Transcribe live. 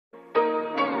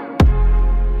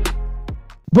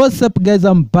What's up guys,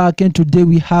 I'm back and today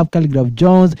we have Khaligraph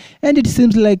Jones, and it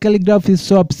seems like Khaligraph is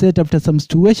so upset after some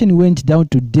situation went down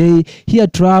today. He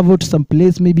had traveled to some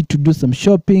place maybe to do some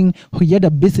shopping, he had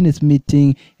a business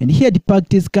meeting, and he had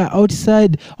parked his car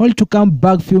outside only to come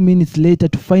back few minutes later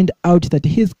to find out that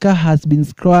his car has been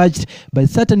scratched by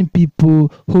certain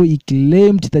people who he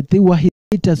claimed that they were his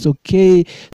haters. Okay,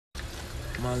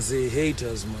 man, say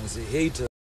haters, man, say haters.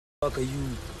 Fuck are you?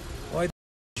 Why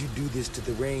you do this to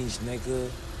the range, nigga?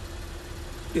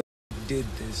 You did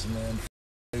this, man.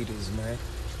 Haters, man.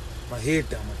 My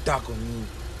hater, I'm a talk on you.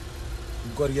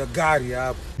 You got your guard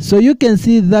up. so you can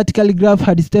see that Khaligraph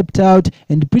had stepped out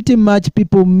and pretty much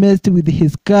people messed with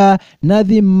his car.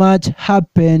 Nothing much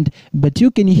happened, but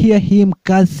you can hear him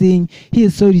cursing. He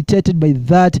is so irritated by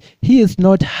that. He is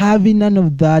not having none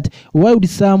of that. Why would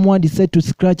someone decide to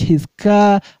scratch his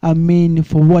car? I mean,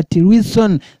 for what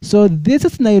reason? So this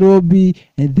is Nairobi,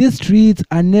 and these streets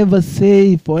are never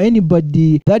safe for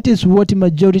anybody. That is what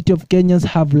majority of Kenyans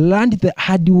have learned the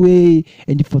hard way,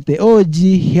 and for the OG,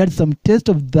 he had some taste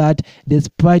of that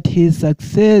despite his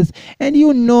success. And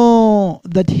you know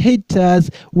that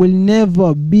haters will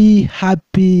never be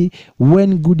happy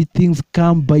when good things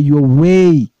come by your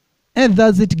way. And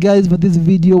that's it guys for this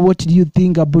video. What do you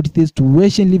think about this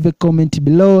situation? Leave a comment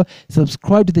below,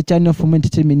 subscribe to the channel for more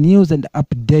entertainment news and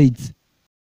updates.